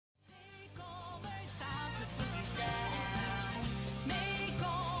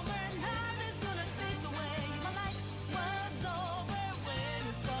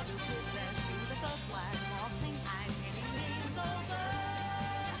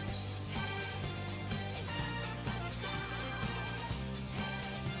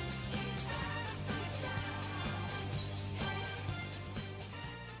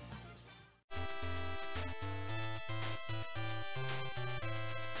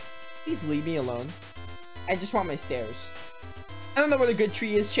Please leave me alone. I just want my stairs. I don't know what a good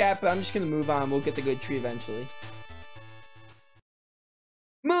tree is, chat, but I'm just gonna move on. We'll get the good tree eventually.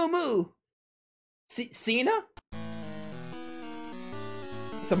 Moo moo! Cena?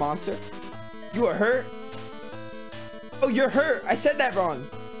 It's a monster. You are hurt? Oh, you're hurt! I said that wrong.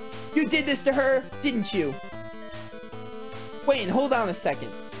 You did this to her, didn't you? Wait, hold on a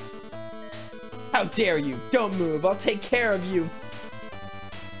second. How dare you? Don't move. I'll take care of you.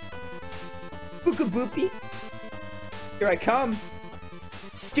 Booka boopy. Here I come.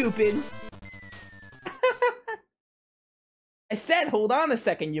 Stupid. I said hold on a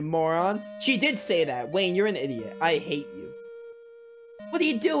second, you moron. She did say that. Wayne, you're an idiot. I hate you. What are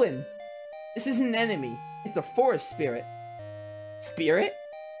you doing? This isn't an enemy. It's a forest spirit. Spirit?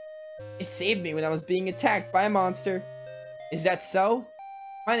 It saved me when I was being attacked by a monster. Is that so?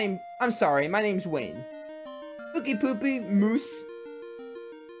 I'm sorry, my name's Wayne. Pookie poopy Mousse.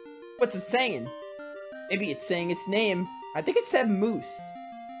 What's it saying? Maybe it's saying its name. I think it said Mousse.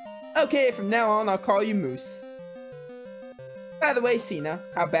 Okay, from now on, I'll call you Mousse. By the way, Cena,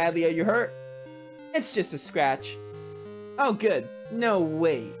 how badly are you hurt? It's just a scratch. Oh, good. No,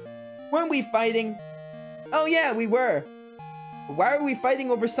 wait. Weren't we fighting? Oh, yeah, we were. Why are we fighting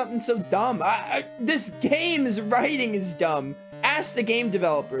over something so dumb? This game's writing is dumb. Ask the game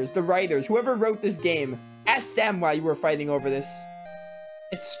developers, the writers, whoever wrote this game. Ask them why you were fighting over this.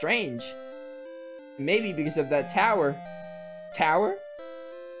 It's strange. Maybe because of that tower. Tower?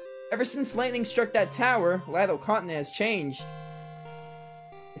 Ever since lightning struck that tower, Lado Continent has changed.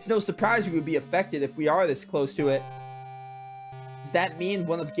 It's no surprise we would be affected if we are this close to it. Does that mean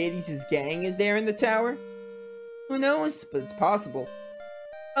one of Gades' gang is there in the tower? Who knows, but it's possible.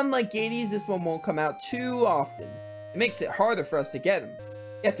 Unlike Gades, this one won't come out too often. It makes it harder for us to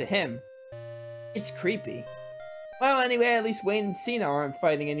get to him. It's creepy. Well, anyway, at least Wayne and Cena aren't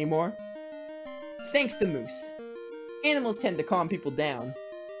fighting anymore. It's thanks to Mousse. Animals tend to calm people down.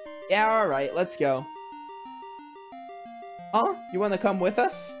 Yeah, alright, let's go. Huh? You wanna come with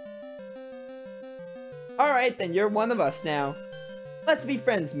us? Alright, then you're one of us now. Let's be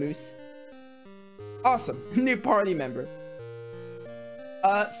friends, Mousse. Awesome, new party member.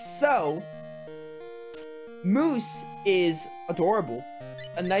 So... Mousse is adorable.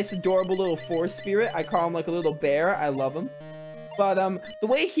 A nice, adorable little forest spirit. I call him like a little bear. I love him. But, the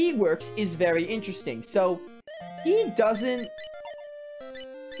way he works is very interesting. So, he doesn't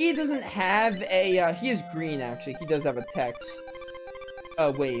have a, he is green, actually. He does have a text.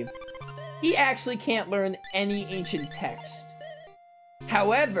 Wave. He actually can't learn any ancient text.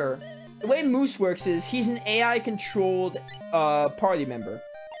 However, the way Mousse works is, he's an AI-controlled, party member.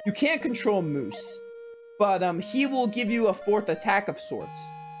 You can't control Mousse. But, he will give you a fourth attack of sorts.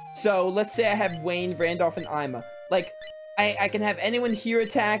 So, let's say I have Wayne, Randolph, and Ima. Like, I can have anyone here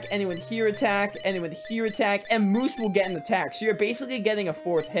attack, anyone here attack, anyone here attack, and Mousse will get an attack. So you're basically getting a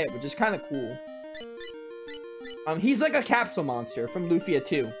fourth hit, which is kind of cool. He's like a capsule monster from Lufia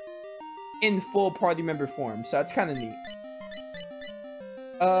 2. In full party member form, so that's kind of neat.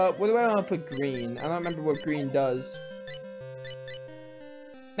 What do I want to put green? I don't remember what green does.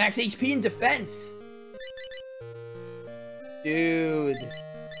 Max HP and defense! Dude.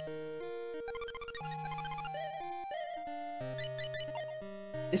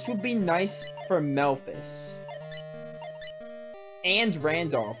 This would be nice for Melphis. And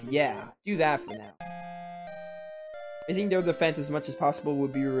Randolph, yeah. Do that for now. Raising their defense as much as possible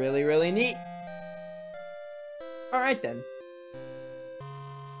would be really, really neat. Alright then.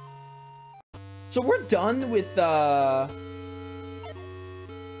 So we're done with, we're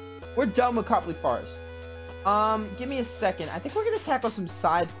done with Copley Forest. Give me a second. I think we're gonna tackle some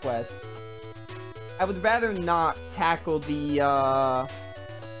side quests. I would rather not tackle the,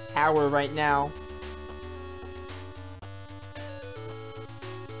 tower right now.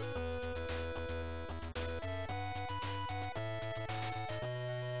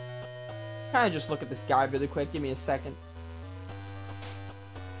 Kind of just look at this guy really quick. Give me a second.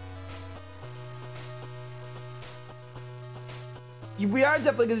 We are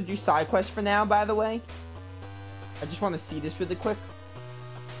definitely going to do side quests for now, by the way. I just want to see this really quick.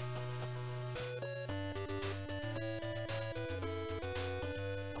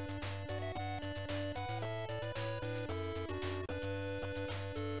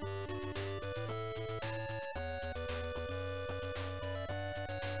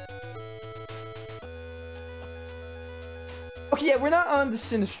 Okay, yeah, we're not on the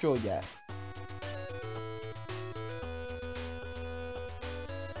Sinistral yet.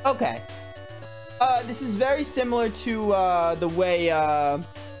 Okay. This is very similar to, the way,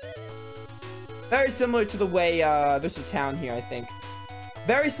 there's a town here, I think.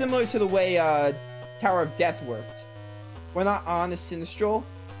 Very similar to the way Tower of Death worked. We're not on a Sinistral.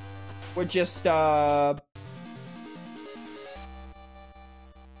 We're just we're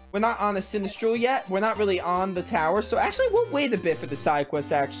not on a Sinistral yet. We're not really on the tower. So actually we'll wait a bit for the side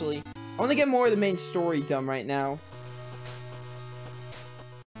quests actually. I want to get more of the main story done right now.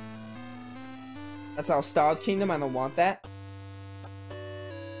 That's our Styled Kingdom. I don't want that.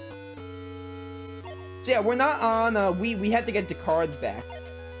 So yeah, we're not on, we had to get Descartes back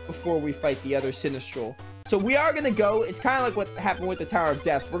before we fight the other Sinistral. So we are gonna go, it's kind of like what happened with the Tower of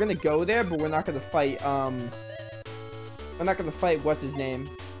Death. We're gonna go there, but we're not gonna fight, what's his name?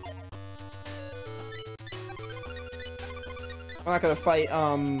 We're not gonna fight,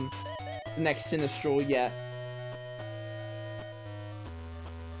 the next Sinistral yet.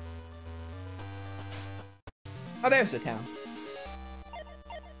 Oh, there's the town.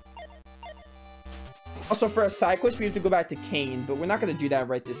 Also, for a side quest, we have to go back to Kane, but we're not going to do that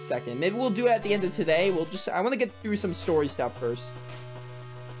right this second. Maybe we'll do it at the end of today. I want to get through some story stuff first.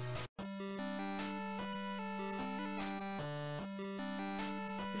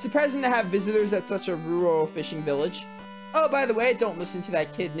 It's surprising to have visitors at such a rural fishing village. Oh, by the way, don't listen to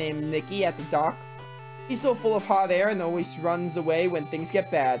that kid named Nicky at the dock. He's still full of hot air and always runs away when things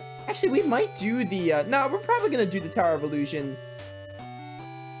get bad. Actually, we might do the, no, we're probably going to do the Tower of Illusion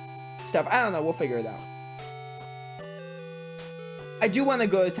stuff. I don't know. We'll figure it out. I do want to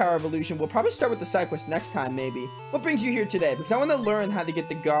go to Tower of Illusion. We'll probably start with the side quest next time, maybe. What brings you here today? Because I want to learn how to get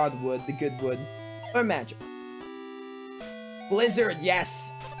the God Wood, the good wood, or magic. Blizzard,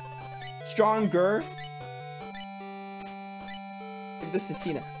 yes. Stronger. Give this to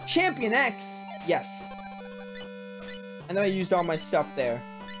Cena. Champion X, yes. I know I used all my stuff there.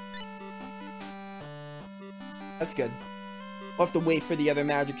 That's good. We'll have to wait for the other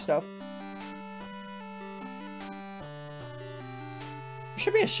magic stuff. There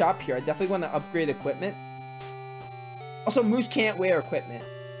should be a shop here. I definitely want to upgrade equipment. Also, Mousse can't wear equipment.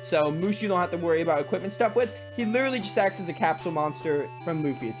 So, Mousse you don't have to worry about equipment stuff with. He literally just acts as a capsule monster from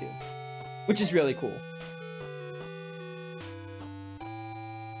Lufia 2. Which is really cool.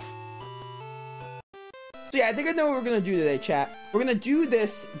 So yeah, I think I know what we're going to do today, chat. We're going to do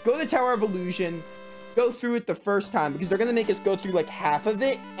this, go to Tower of Illusion, go through it the first time, because they're going to make us go through like half of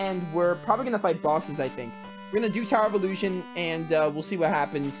it, and we're probably going to fight bosses, I think. We're going to do Tower of Illusion, and we'll see what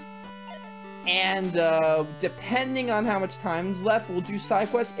happens. And depending on how much time's left, we'll do side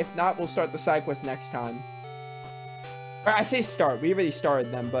quests. If not, we'll start the side quests next time. Or I say start, we already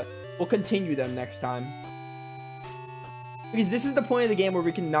started them, but we'll continue them next time. Because this is the point of the game where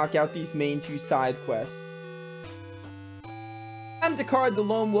we can knock out these main two side quests. I'm Descartes, the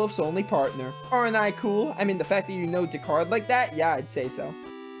Lone Wolf's only partner. Aren't I cool? I mean, the fact that you know Descartes like that? Yeah, I'd say so.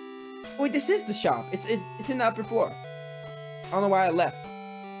 Wait, this is the shop. It's in the upper floor. I don't know why I left.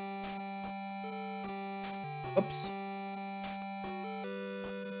 Oops.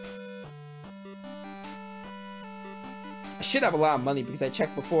 I should have a lot of money because I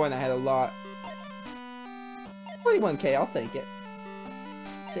checked before and I had a lot. 41k, I'll take it.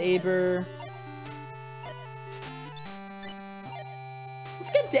 Saber. Let's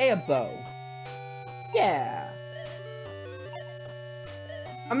get Day a bow. Yeah.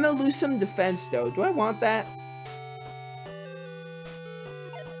 I'm gonna lose some defense though. Do I want that?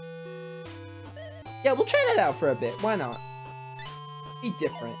 Yeah, we'll try that out for a bit. Why not? Be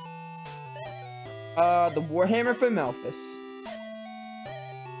different. The Warhammer for Malphus.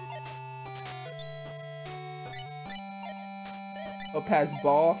 Opaz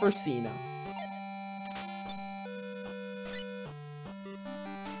Ball for Cena.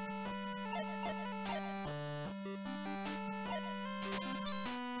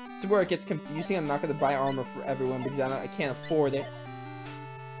 This is where it gets confusing. I'm not going to buy armor for everyone because I can't afford it.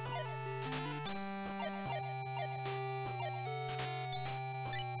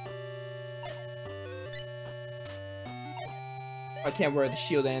 I can't wear the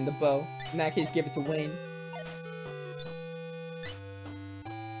shield and the bow. In that case, give it to Wayne.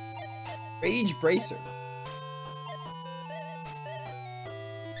 Rage Bracer.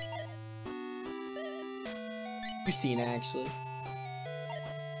 Christina, actually.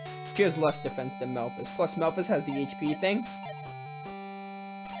 She has less defense than Malphus. Plus, Malphus has the HP thing.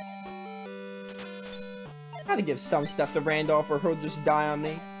 Gotta give some stuff to Randolph or he'll just die on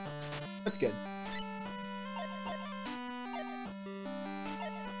me. That's good.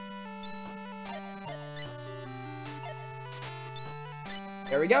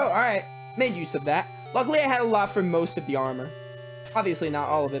 There we go. Alright. Made use of that. Luckily, I had a lot for most of the armor. Obviously, not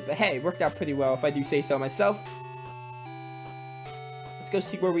all of it, but hey, it worked out pretty well if I do say so myself. Let's go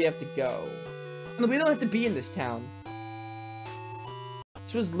see where we have to go. We don't have to be in this town.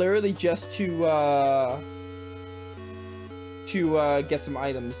 This was literally just to get some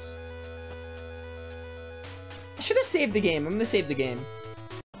items. I should have saved the game. I'm gonna save the game.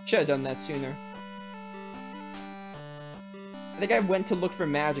 Should have done that sooner. I think I went to look for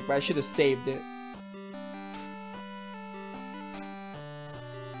magic, but I should have saved it.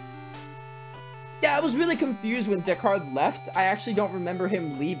 Yeah, I was really confused when Deckard left. I actually don't remember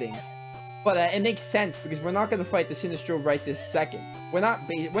him leaving. But it makes sense because we're not going to fight the Sinistro right this second. We're not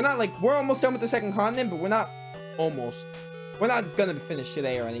like, we're almost done with the second continent, but we're not almost. We're not going to finish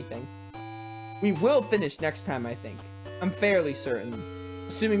today or anything. We will finish next time, I think. I'm fairly certain.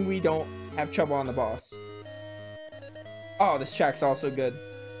 Assuming we don't have trouble on the boss. Oh, this track's also good.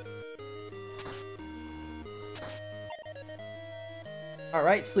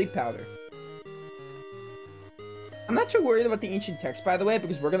 Alright, sleep powder. I'm not too worried about the ancient text, by the way,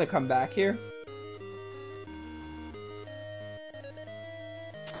 because we're gonna come back here.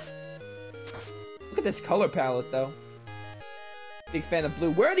 Look at this color palette, though. Big fan of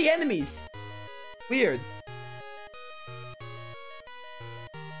blue. Where are the enemies? Weird.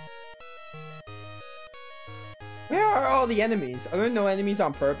 Where are all the enemies? Are there no enemies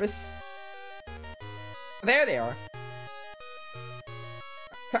on purpose? There they are.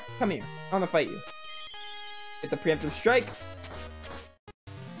 Come here. I wanna fight you. Get the preemptive strike.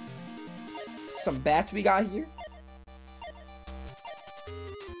 Some bats we got here.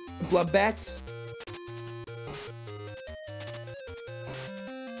 Blood bats.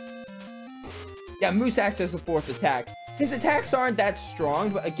 Yeah, Mousse acts as a fourth attack. His attacks aren't that strong,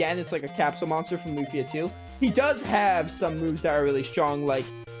 but again, it's like a capsule monster from Lufia 2. He does have some moves that are really strong, like,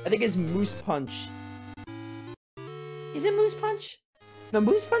 I think his Mousse Punch. Is it Mousse Punch? No,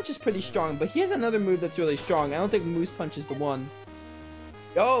 Mousse Punch is pretty strong, but he has another move that's really strong. I don't think Mousse Punch is the one.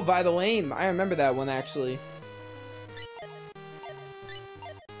 Oh, Vital Aim. I remember that one, actually.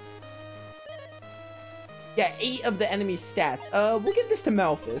 Yeah, 8 of the enemy's stats. We'll give this to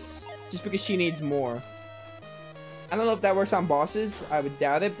Malphus, just because she needs more. I don't know if that works on bosses. I would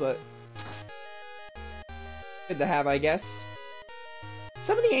doubt it, but good to have, I guess.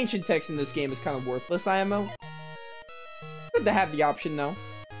 Some of the ancient text in this game is kind of worthless, IMO. Good to have the option, though.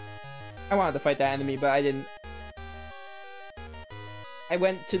 I wanted to fight that enemy, but I didn't. I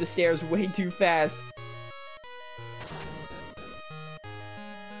went to the stairs way too fast.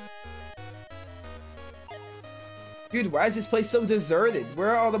 Dude, why is this place so deserted?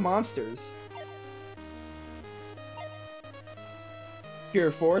 Where are all the monsters?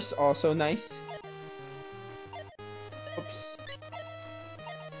 Pure Force, also nice. Oops.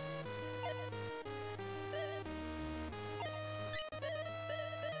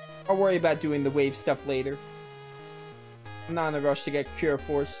 I'll worry about doing the wave stuff later. I'm not in a rush to get Pure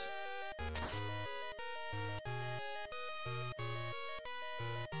Force.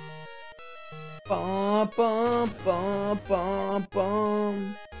 Bum, bum, bum, bum,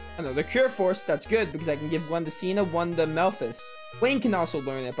 bum. Another Cure Force, that's good, because I can give one to Cena, one to Malphus. Wayne can also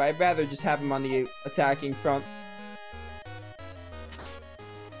learn it, but I'd rather just have him on the attacking front.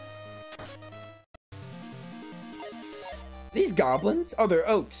 Are these goblins? Oh, they're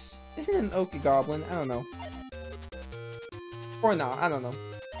oaks. Isn't an oak a goblin? I don't know. Or not, I don't know.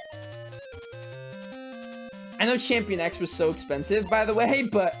 I know Champion X was so expensive, by the way,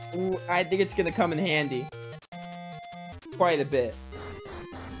 but I think it's gonna come in handy. Quite a bit.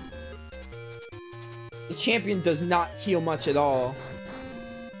 This champion does not heal much at all.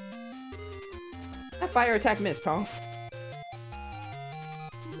 That fire attack missed, huh?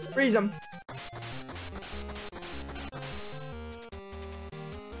 Freeze him.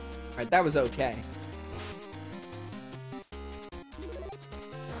 Alright, that was okay.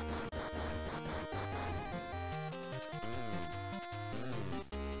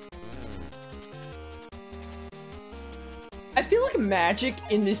 I feel like magic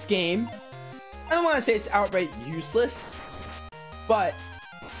in this game, I don't want to say it's outright useless, but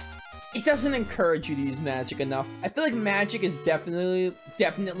it doesn't encourage you to use magic enough. I feel like magic is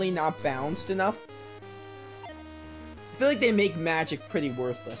definitely not balanced enough. I feel like they make magic pretty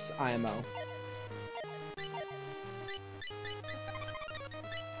worthless, IMO.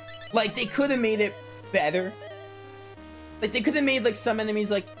 Like, they could have made it better. Like, they could have made, like, some enemies,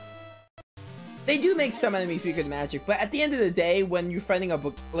 like... They do make some enemies weaker than magic, but at the end of the day, when you're fighting a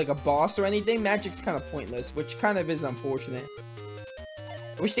boss or anything, magic's kind of pointless, which kind of is unfortunate.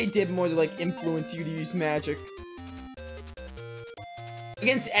 I wish they did more to, like, influence you to use magic.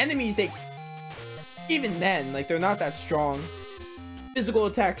 Against enemies, even then, like, they're not that strong. Physical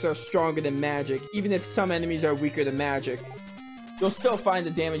attacks are stronger than magic, even if some enemies are weaker than magic. You'll still find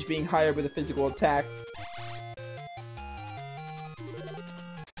the damage being higher with a physical attack.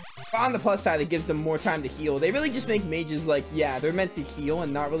 But on the plus side, it gives them more time to heal. They really just make mages like, yeah, they're meant to heal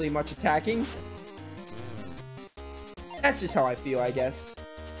and not really much attacking. That's just how I feel, I guess.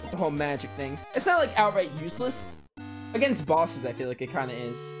 With the whole magic thing. It's not like outright useless. Against bosses, I feel like it kind of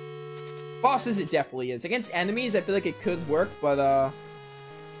is. Bosses, it definitely is. Against enemies, I feel like it could work, but,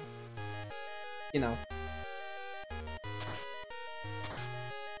 you know.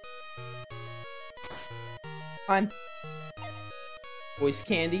 Fine. Voice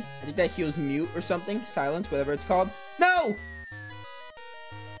candy. I think that heals mute or something. Silence, whatever it's called. No!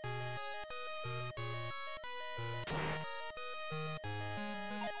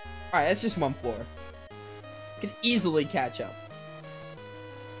 Alright, that's just one floor. I can easily catch up.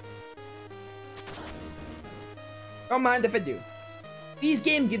 Don't mind if I do. These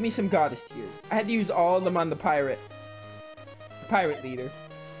games give me some goddess tears. I had to use all of them on the pirate. The pirate leader.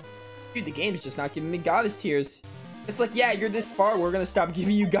 Dude, the game's just not giving me goddess tears. It's like, yeah, you're this far, we're gonna stop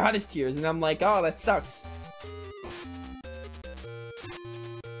giving you goddess tears. And I'm like, oh, that sucks.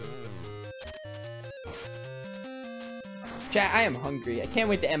 Chat, I am hungry. I can't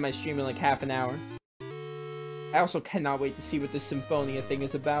wait to end my stream in like half an hour. I also cannot wait to see what this Symphonia thing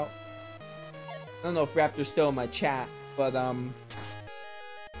is about. I don't know if Raptor's still in my chat, but, I'm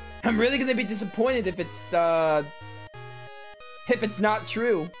really gonna be disappointed if it's not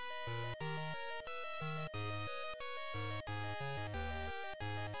true.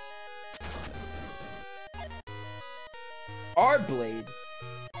 Blade.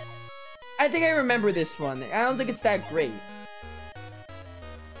 I think I remember this one. I don't think it's that great.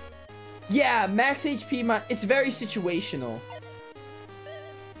 Yeah, max HP, it's very situational.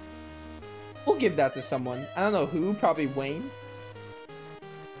 We'll give that to someone. I don't know who, probably Wayne.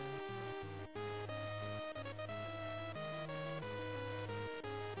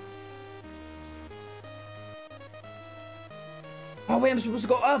 Oh wait, I'm supposed to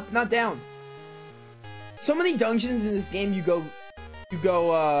go up, not down. So many dungeons in this game, you go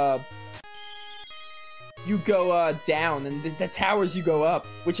down, and the towers you go up,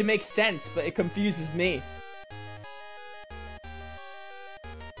 which it makes sense, but it confuses me.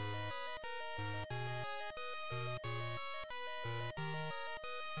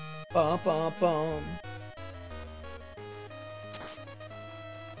 Bum, bum, bum.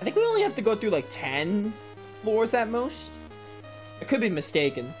 I think we only have to go through like 10 floors at most. I could be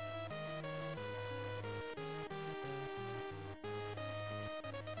mistaken.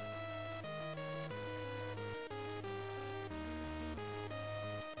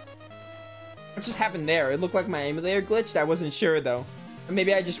 What just happened there? It looked like my emulator glitched. I wasn't sure though. Or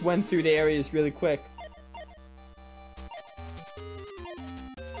maybe I just went through the areas really quick.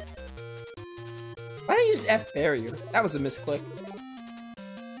 Why did I use F barrier? That was a misclick.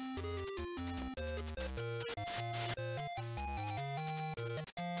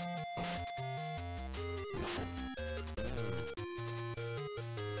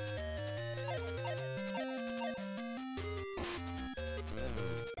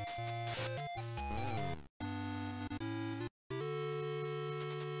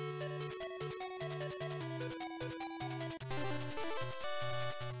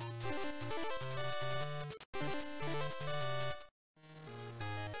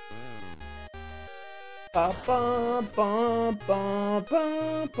 Ba ba ba ba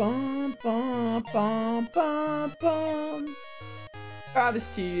ba ba ba ba ba ba. Goddess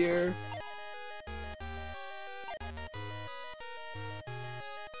tier.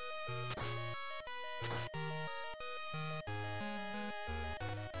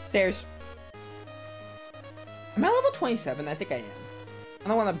 Stairs. Am I level 27? I think I am. I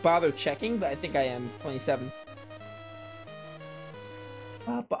don't want to bother checking, but I think I am 27.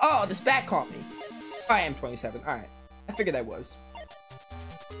 Oh, this bat caught me. I am 27. Alright. I figured I was.